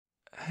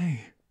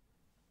Hey,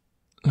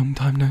 long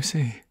time no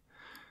see.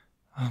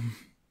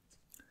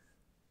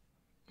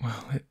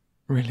 Well, it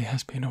really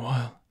has been a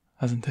while,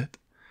 hasn't it?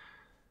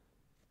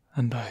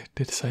 And I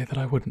did say that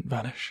I wouldn't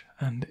vanish,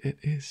 and it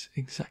is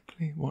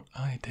exactly what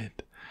I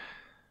did.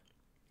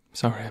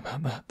 Sorry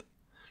about that.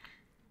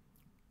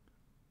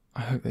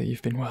 I hope that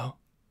you've been well.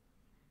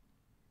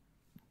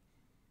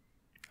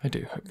 I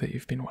do hope that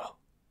you've been well.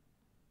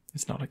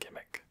 It's not a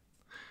gimmick.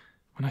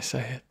 When I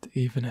say it,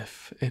 even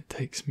if it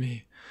takes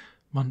me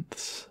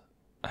months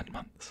and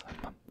months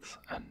and months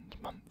and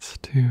months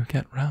to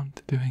get round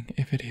to doing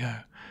a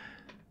video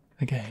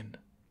again.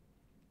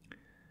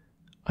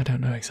 I don't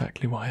know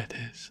exactly why it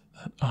is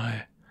that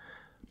I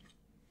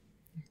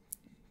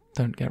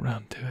don't get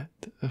round to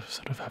it. I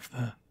sort of have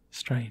the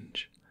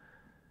strange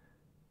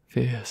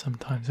fear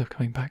sometimes of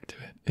coming back to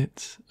it.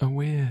 It's a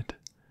weird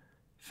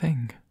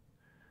thing.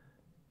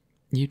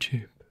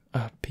 YouTube,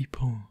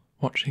 people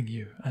watching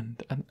you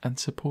and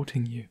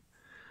supporting you,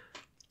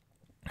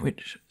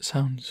 which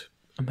sounds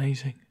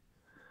amazing,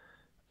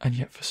 and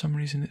yet for some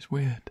reason it's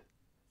weird.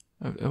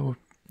 Oh,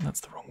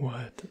 that's the wrong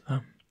word.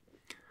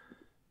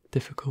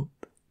 Difficult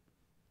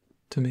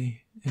to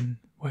me in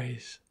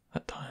ways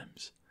at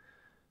times.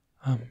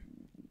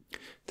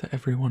 To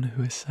everyone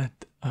who has said,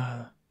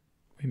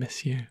 we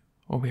miss you,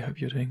 or we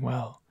hope you're doing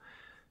well,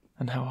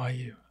 and how are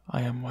you?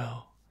 I am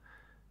well.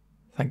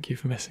 Thank you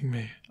for missing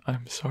me.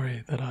 I'm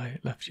sorry that I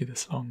left you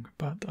this long,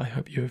 but I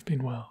hope you have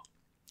been well.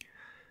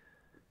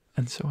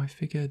 And so I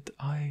figured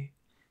I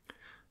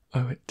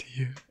owe it to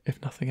you,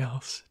 if nothing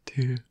else,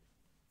 to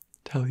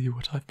tell you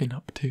what I've been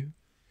up to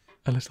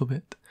a little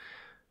bit.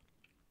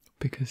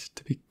 Because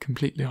to be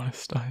completely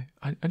honest, I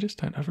just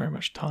don't have very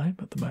much time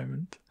at the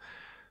moment,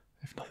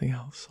 if nothing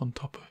else, on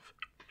top of...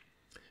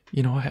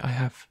 You know, I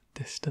have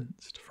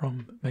distanced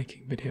from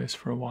making videos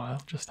for a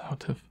while, just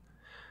out of,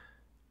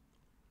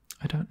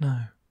 I don't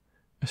know,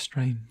 a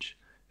strange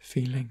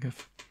feeling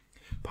of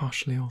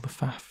partially all the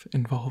faff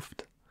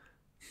involved.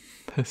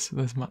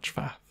 There's much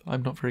faff.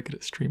 I'm not very good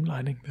at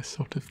streamlining this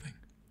sort of thing.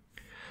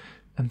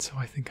 And so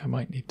I think I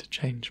might need to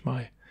change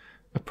my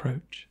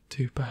approach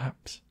to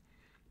perhaps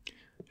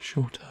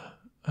shorter,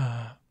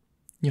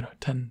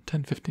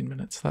 10-15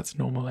 minutes. That's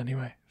normal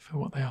anyway for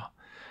what they are.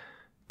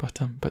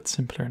 But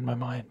simpler in my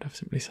mind, of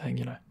simply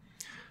saying,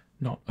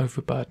 not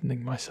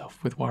overburdening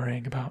myself with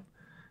worrying about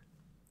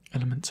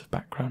elements of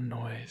background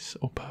noise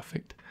or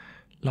perfect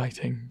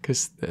lighting,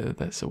 because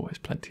there's always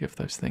plenty of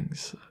those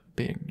things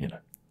being,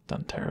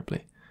 done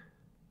terribly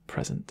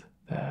present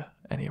there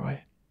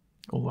anyway,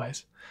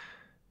 always.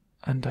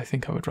 And I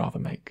think I would rather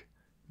make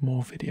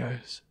more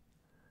videos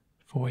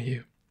for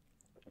you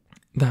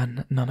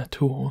than none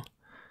at all,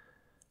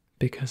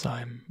 because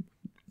I'm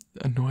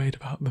annoyed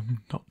about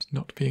them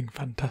not being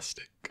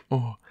fantastic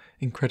or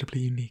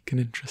incredibly unique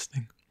and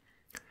interesting.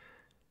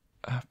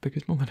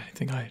 Because more than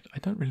anything, I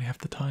don't really have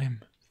the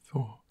time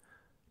for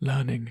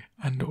learning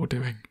and or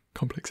doing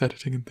complex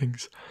editing and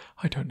things.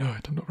 I don't know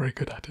it, I'm not very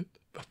good at it.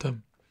 But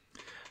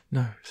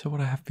no, so what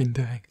I have been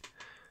doing,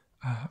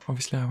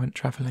 obviously I went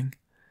travelling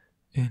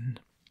in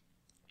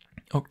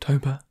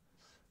October,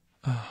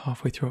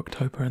 halfway through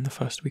October and the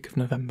first week of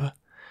November,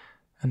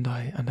 and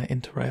I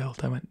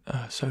interrailed. I went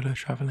solo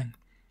travelling,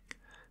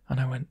 and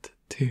I went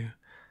to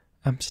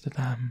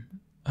Amsterdam,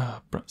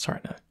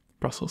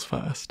 Brussels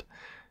first.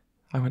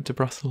 I went to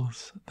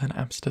Brussels, then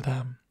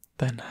Amsterdam,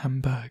 then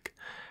Hamburg,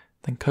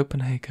 then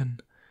Copenhagen,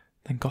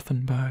 then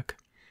Gothenburg,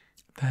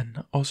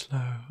 then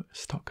Oslo,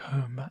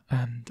 Stockholm,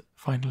 and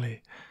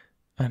finally,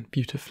 and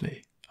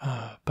beautifully,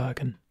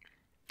 Bergen,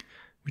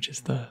 which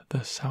is the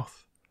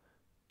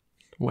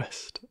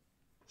south-west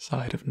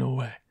side of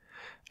Norway.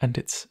 And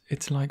it's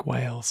like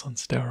Wales on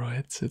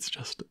steroids. It's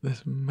just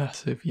this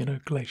massive,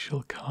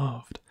 glacial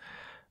carved,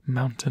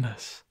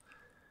 mountainous,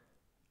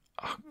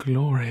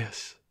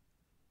 glorious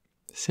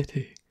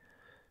city.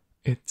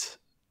 It's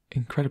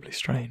incredibly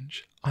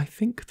strange. I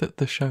think that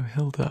the show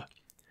Hilda,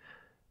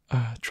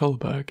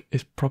 Trollberg,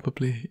 is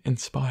probably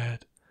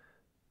inspired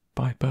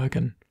by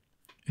Bergen.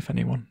 If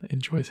anyone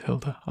enjoys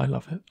Hilda, I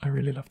love it. I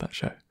really love that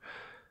show.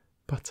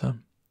 But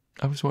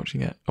I was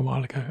watching it a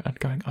while ago and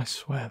going, I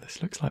swear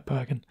this looks like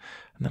Bergen.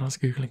 And then I was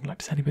Googling,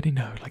 does anybody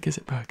know? Is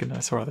it Bergen? And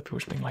I saw other people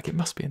just being it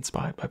must be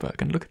inspired by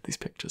Bergen. Look at these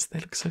pictures. They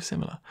look so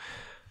similar.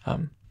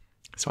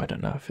 So I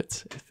don't know if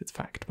it's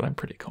fact, but I'm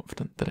pretty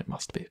confident that it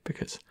must be,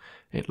 because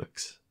it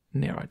looks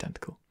near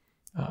identical,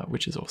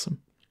 which is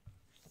awesome.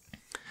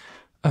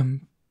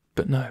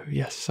 But no,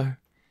 yes, so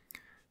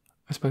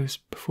I suppose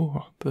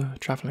before the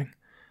travelling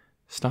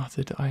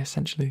started, I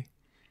essentially,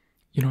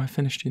 I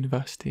finished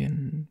university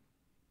in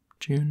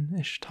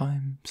June-ish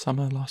time,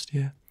 summer last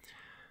year.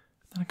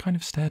 Then I kind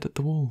of stared at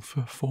the wall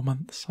for 4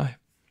 months. I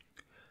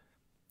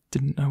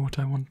didn't know what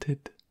I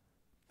wanted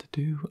to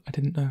do. I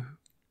didn't know,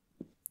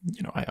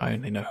 I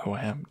only know who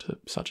I am to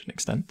such an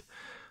extent.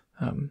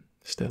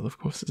 Still, of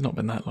course, it's not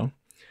been that long.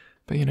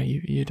 But,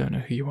 you don't know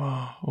who you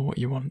are or what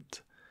you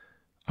want.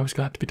 I was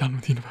glad to be done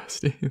with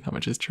university, that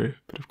much is true.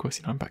 But of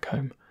course, I'm back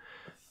home.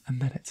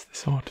 And then it's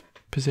this odd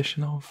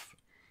position of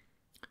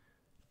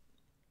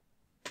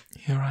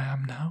here I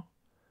am now.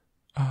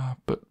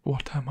 But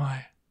what am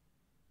I?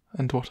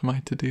 And what am I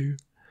to do?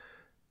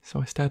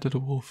 So I stared at a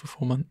wall for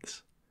 4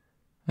 months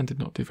and did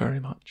not do very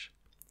much.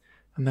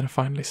 And then I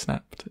finally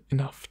snapped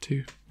enough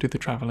to do the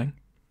travelling.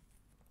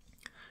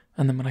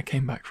 And then when I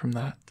came back from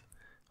that,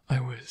 I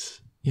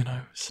was,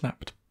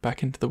 snapped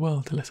back into the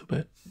world a little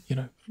bit,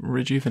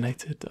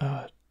 rejuvenated,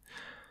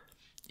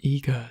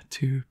 eager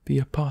to be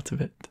a part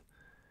of it.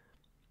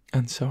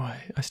 And so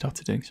I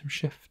started doing some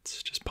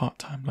shifts, just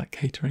part-time, like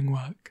catering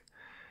work.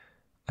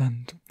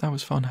 And that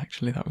was fun,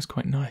 actually. That was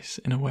quite nice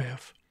in a way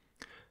of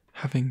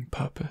having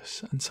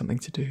purpose and something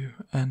to do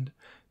and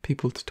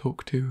people to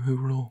talk to who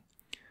were all,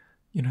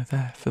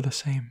 there for the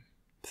same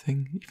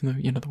thing,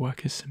 even though, the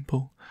work is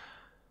simple.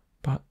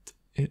 But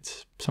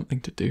it's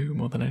something to do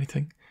more than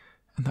anything.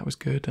 And that was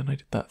good, and I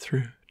did that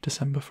through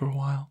December for a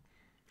while.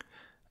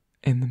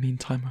 In the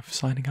meantime of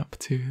signing up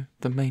to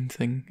the main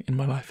thing in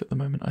my life at the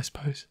moment, I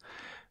suppose,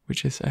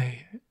 which is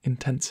a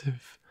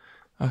intensive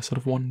sort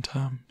of 1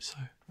 term, so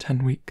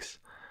 10 weeks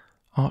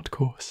art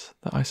course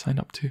that I signed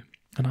up to.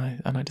 And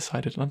I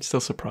decided, and I'm still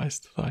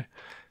surprised that I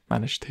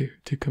managed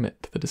to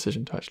commit to the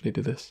decision to actually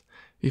do this.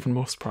 Even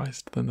more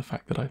surprised than the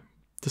fact that I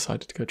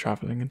decided to go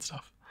travelling and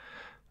stuff.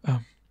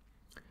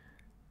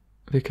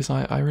 Because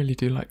I really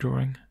do like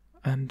drawing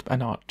and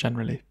art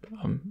generally,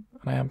 and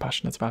I am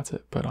passionate about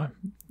it, but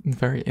I'm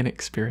very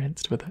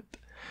inexperienced with it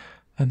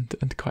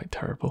and quite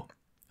terrible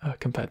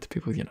compared to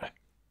people,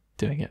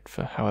 doing it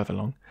for however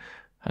long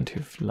and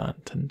who've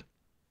learnt and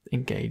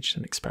engaged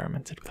and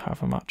experimented with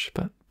however much,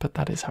 but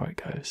that is how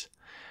it goes.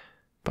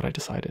 But I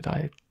decided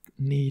I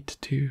need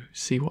to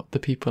see what the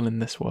people in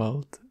this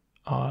world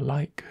are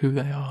like, who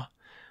they are,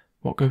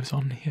 what goes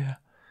on here,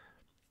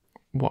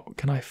 what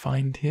can I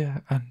find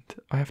here. And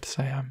I have to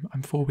say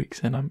I'm 4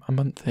 weeks in, I'm a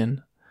month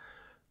in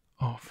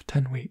of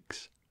 10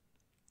 weeks,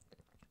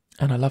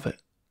 and I love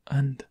it,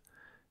 and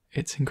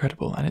it's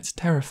incredible, and it's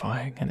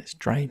terrifying, and it's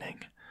draining,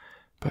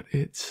 but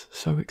it's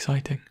so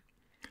exciting,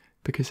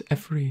 because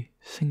every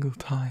single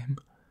time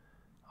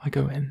I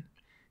go in,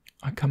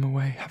 I come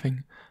away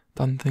having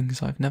done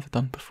things I've never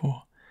done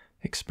before,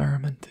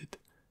 experimented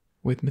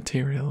with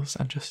materials,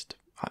 and just,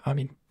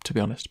 to be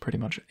honest, pretty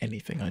much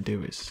anything I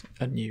do is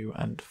a new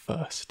and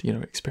first,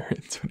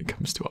 experience when it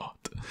comes to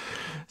art.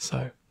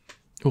 So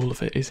all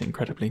of it is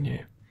incredibly new.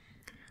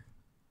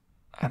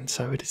 And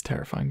so it is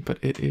terrifying, but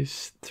it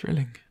is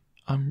thrilling.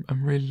 I'm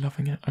really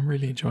loving it. I'm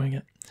really enjoying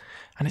it.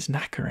 And it's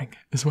knackering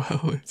as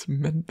well. It's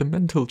the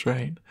mental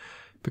drain,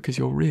 because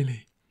you're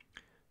really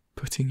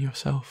putting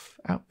yourself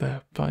out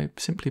there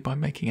simply by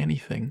making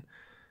anything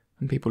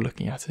and people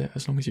looking at it,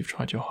 as long as you've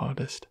tried your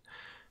hardest.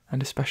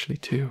 And especially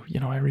too,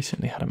 I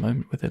recently had a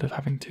moment with it of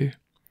having to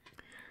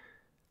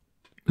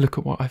look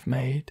at what I've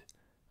made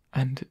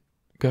and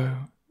go,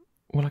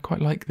 well, I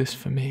quite like this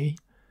for me,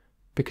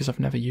 because I've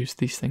never used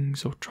these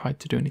things or tried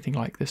to do anything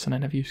like this, and I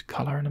never used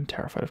colour, and I'm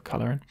terrified of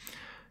colour, and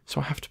so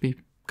I have to be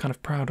kind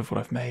of proud of what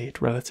I've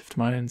made relative to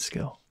my own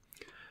skill.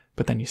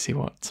 But then you see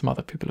what some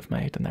other people have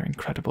made, and they're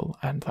incredible,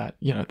 and that,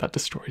 that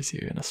destroys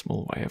you in a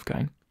small way of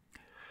going,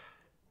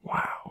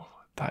 wow,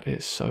 that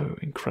is so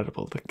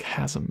incredible, the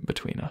chasm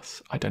between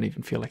us. I don't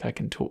even feel like I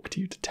can talk to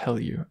you to tell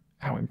you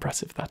how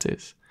impressive that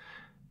is,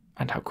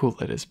 and how cool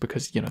that is,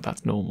 because,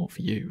 that's normal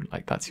for you,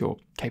 like that's your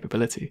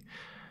capability,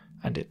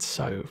 and it's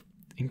so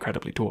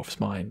incredibly dwarfs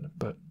mine.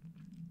 But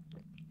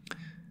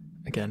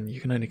again, you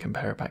can only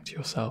compare it back to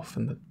yourself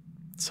and the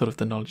sort of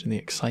the knowledge and the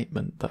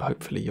excitement that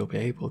hopefully you'll be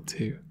able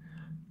to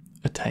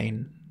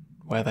attain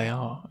where they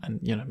are,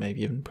 and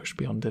maybe even push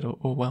beyond it,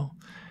 or well,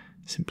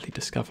 simply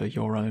discover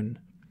your own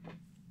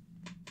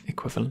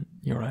equivalent,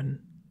 your own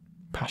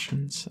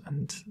passions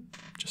and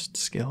just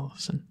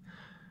skills and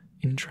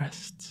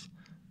interests.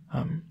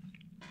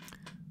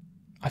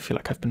 I feel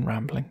like I've been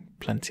rambling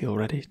plenty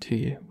already to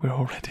you. We're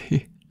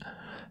already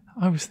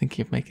I was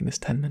thinking of making this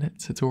 10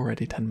 minutes. It's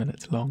already 10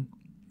 minutes long.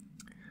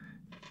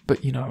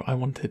 But, I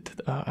wanted,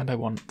 and I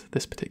want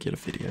this particular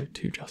video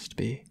to just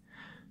be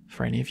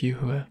for any of you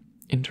who are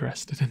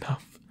interested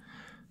enough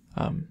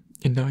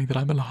in knowing that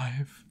I'm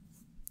alive,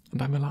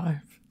 and I'm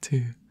alive,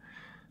 to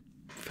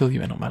fill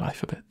you in on my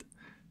life a bit.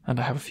 And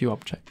I have a few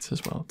objects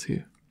as well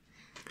to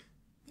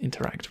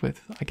interact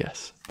with, I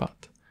guess.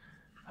 But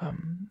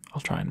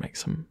I'll try and make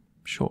some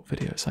short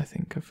videos, I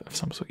think, of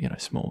some sort,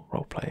 small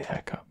roleplay,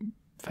 haircut,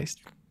 face,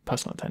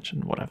 personal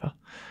attention, whatever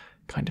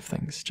kind of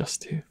things,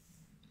 just to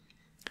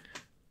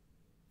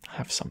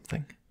have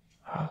something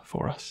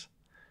for us,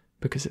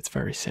 because it's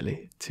very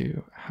silly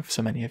to have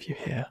so many of you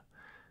here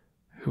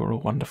who are all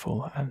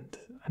wonderful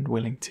and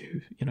willing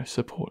to,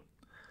 support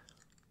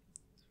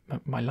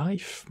my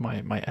life,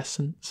 my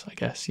essence, I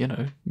guess,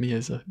 me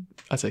as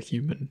a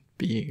human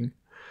being,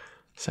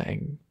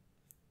 saying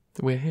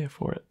that we're here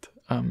for it.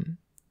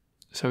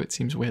 So it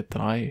seems weird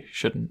that I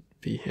shouldn't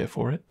be here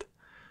for it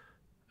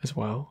as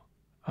well.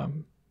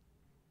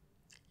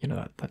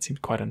 That seems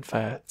quite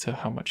unfair to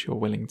how much you're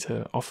willing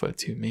to offer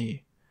to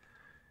me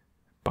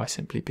by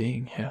simply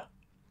being here,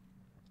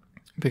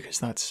 because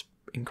that's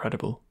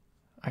incredible,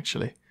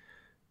 actually.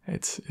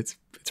 It's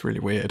really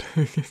weird.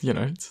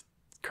 It's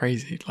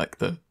crazy, like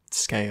the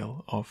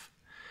scale of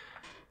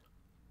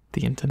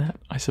the internet,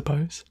 I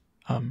suppose.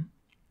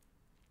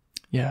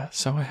 Yeah,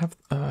 so I have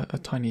a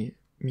tiny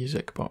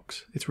music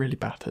box. It's really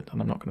battered,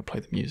 and I'm not going to play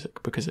the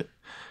music because it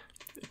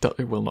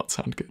will not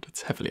sound good.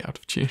 It's heavily out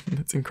of tune.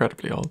 It's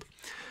incredibly old,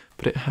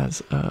 but it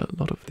has a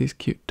lot of these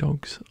cute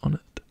dogs on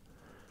it,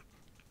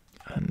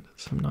 and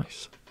some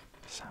nice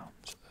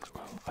sounds as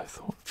well, I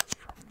thought,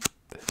 from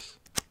this.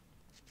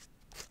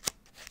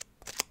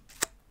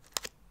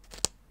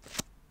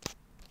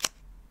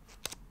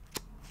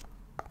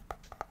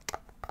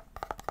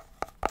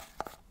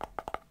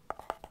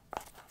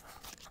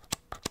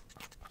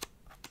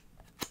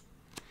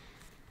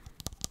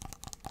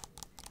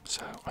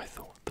 So I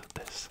thought that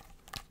this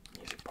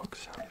music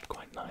box sounded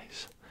quite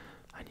nice,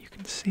 and you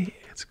can see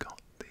it's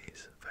got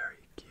these very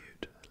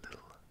cute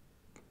little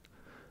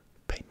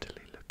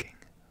painterly looking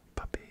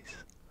puppies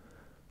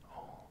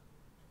all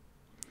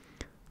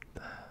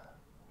there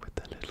with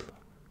their little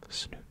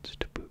snoots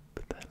to boop,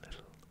 their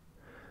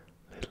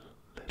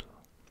little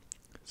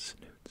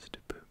snoots to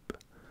boop.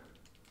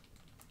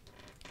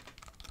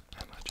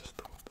 And I just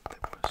thought that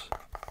it was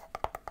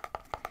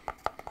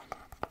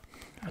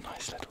a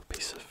nice little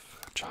piece of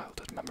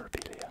childhood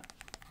memorabilia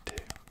to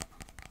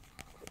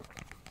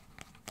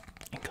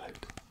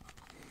include.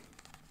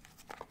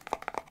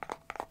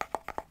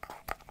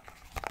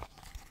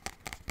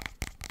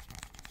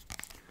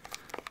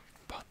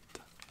 But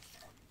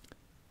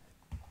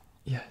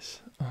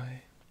yes,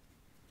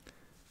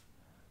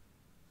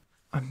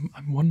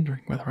 I'm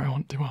wondering whether I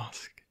want to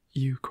ask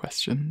you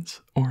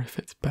questions, or if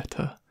it's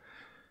better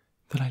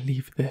that I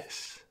leave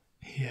this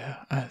here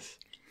as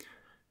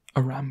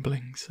a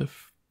ramblings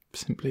of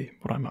simply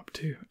what I'm up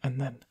to, and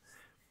then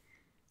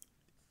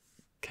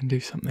can do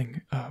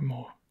something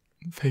more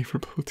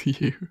favourable to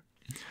you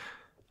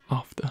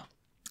after.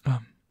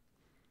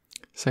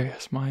 So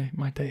yes, my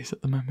days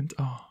at the moment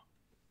are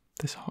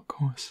this art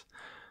course,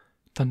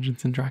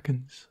 Dungeons and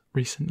Dragons,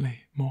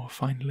 recently, more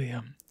finally,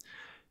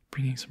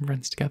 bringing some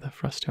friends together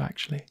for us to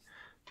actually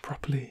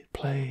properly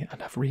play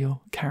and have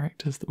real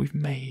characters that we've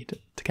made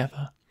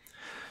together,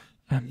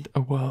 and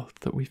a world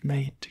that we've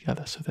made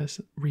together. So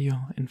there's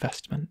real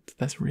investment,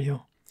 there's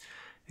real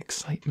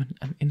excitement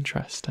and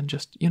interest, and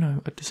just,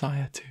 a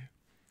desire to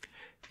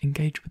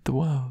engage with the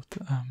world.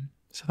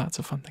 So that's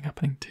a fun thing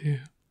happening too.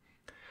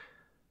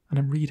 And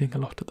I'm reading a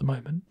lot at the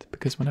moment,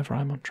 because whenever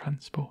I'm on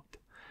transport,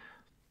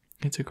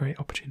 it's a great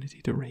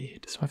opportunity to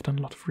read. So I've done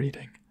a lot of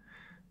reading.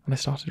 And I've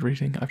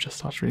just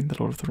started reading the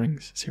Lord of the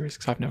Rings series,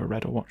 because I've never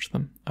read or watched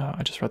them.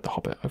 I just read The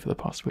Hobbit over the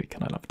past week,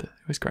 and I loved it.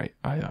 It was great.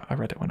 I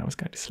read it when I was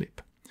going to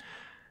sleep.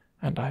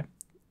 And I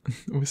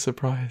was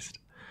surprised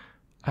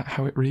at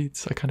how it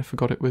reads. I kind of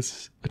forgot it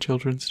was a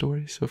children's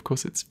story, so of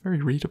course it's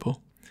very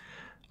readable.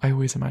 I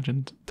always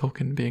imagined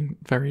Tolkien being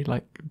very,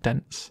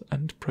 dense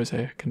and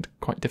prosaic and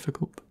quite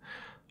difficult.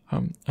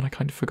 And I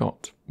kind of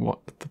forgot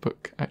what the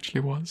book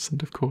actually was,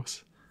 and of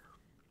course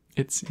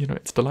it's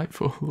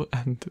delightful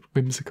and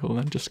whimsical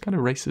and just kind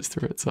of races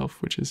through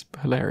itself, which is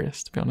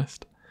hilarious, to be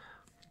honest.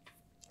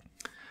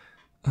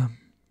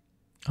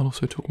 I'll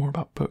also talk more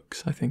about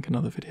books, I think,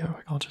 another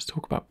video. I'll just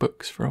talk about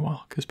books for a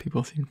while, because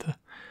people seem to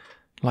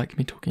like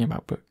me talking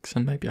about books,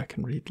 and maybe I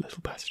can read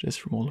little passages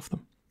from all of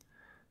them.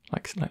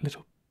 Like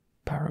little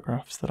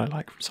paragraphs that I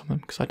like from some of them,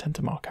 because I tend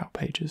to mark out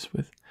pages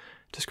with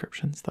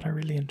descriptions that I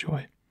really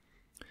enjoy.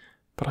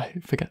 But I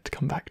forget to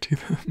come back to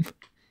them.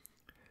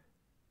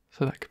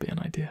 So that could be an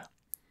idea.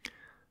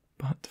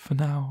 But for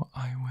now,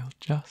 I will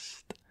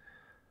just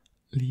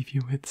leave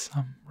you with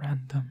some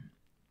random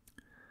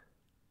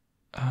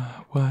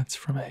words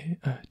from a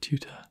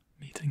tutor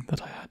meeting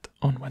that I had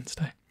on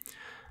Wednesday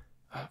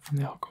from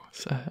the art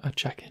course. A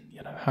check-in,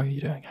 how are you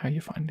doing? How are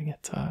you finding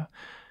it?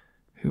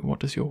 What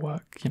does your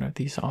work,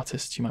 these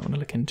artists you might want to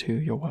look into,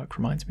 your work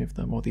reminds me of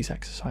them, or these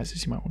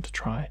exercises you might want to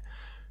try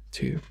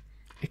to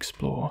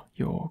explore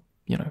your,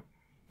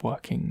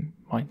 working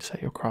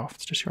mindset, your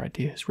crafts, just your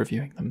ideas,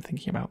 reviewing them,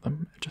 thinking about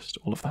them, just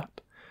all of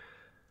that.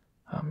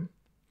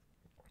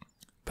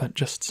 But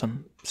just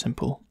some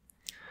simple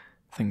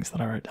things that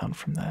I wrote down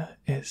from there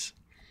is: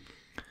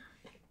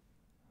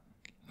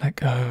 let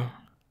go,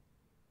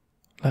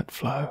 let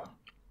flow,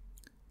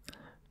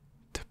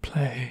 to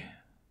play,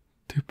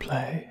 to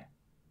play,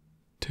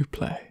 to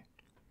play.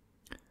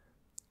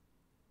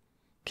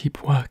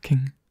 Keep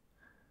working,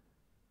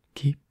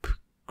 keep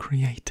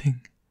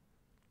creating.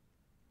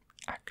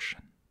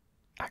 Action,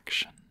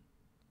 action,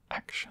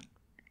 action.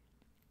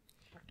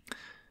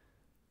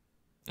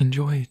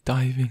 Enjoy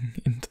diving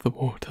into the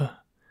water,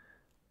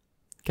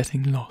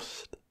 getting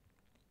lost,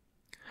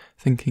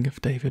 thinking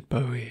of David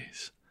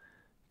Bowie's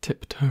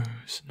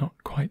tiptoes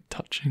not quite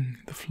touching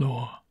the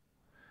floor,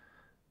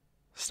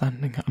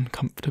 standing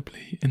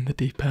uncomfortably in the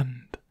deep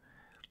end,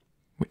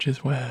 which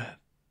is where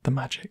the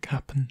magic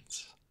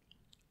happens.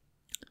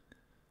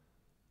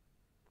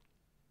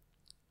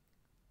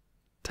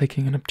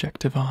 Taking an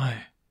objective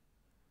eye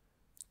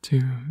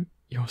to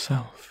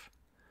yourself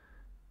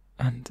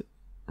and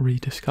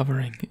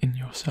rediscovering in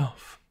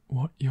yourself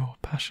what your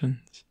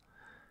passions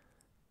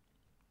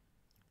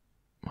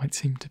might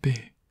seem to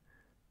be,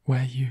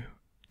 where you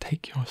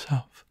take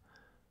yourself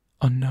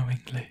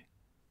unknowingly,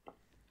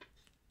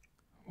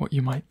 what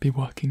you might be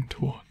working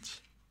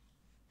towards.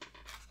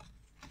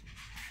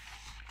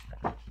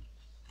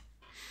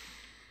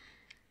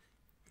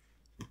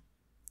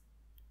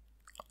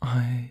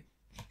 I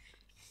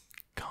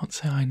can't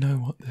say I know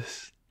what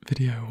this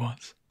video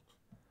was,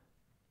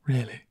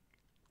 really.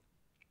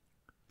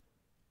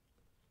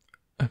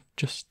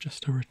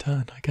 Just a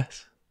return, I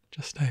guess.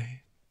 Just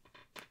a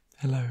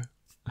hello.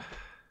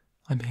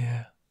 I'm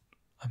here.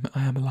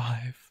 I am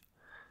alive.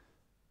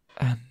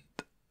 And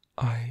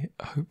I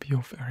hope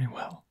you're very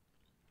well.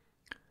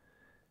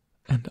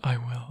 And I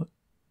will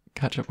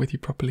catch up with you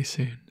properly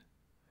soon.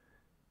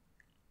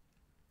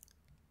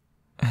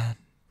 And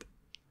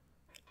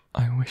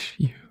I wish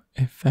you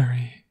a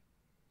very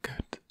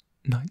good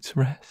night's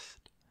rest.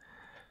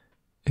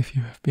 If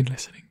you have been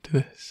listening to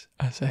this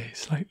as a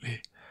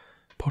slightly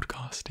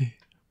podcasty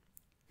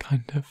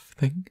kind of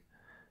thing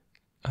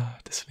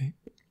to sleep,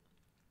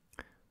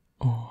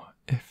 or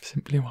if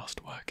simply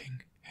whilst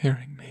working,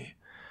 hearing me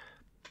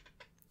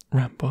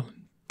ramble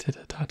and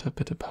titter-tatter,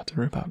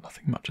 pitter-patter about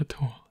nothing much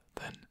at all,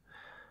 then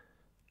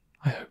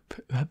I hope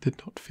that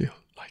did not feel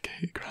like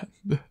a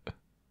grand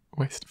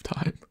waste of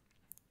time.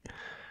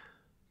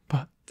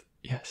 But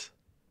yes,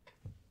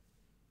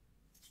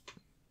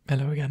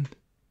 hello again.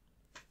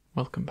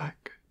 Welcome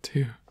back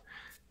to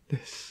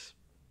this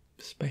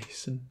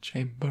space and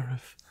chamber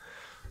of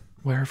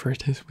wherever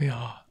it is we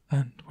are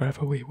and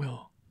wherever we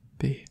will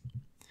be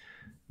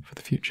for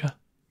the future.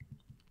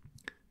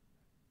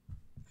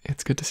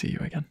 It's good to see you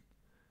again.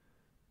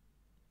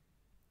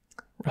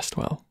 Rest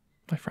well,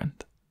 my friend,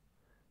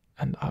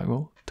 and I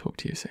will talk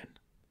to you soon.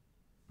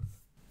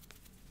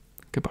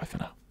 Goodbye for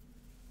now.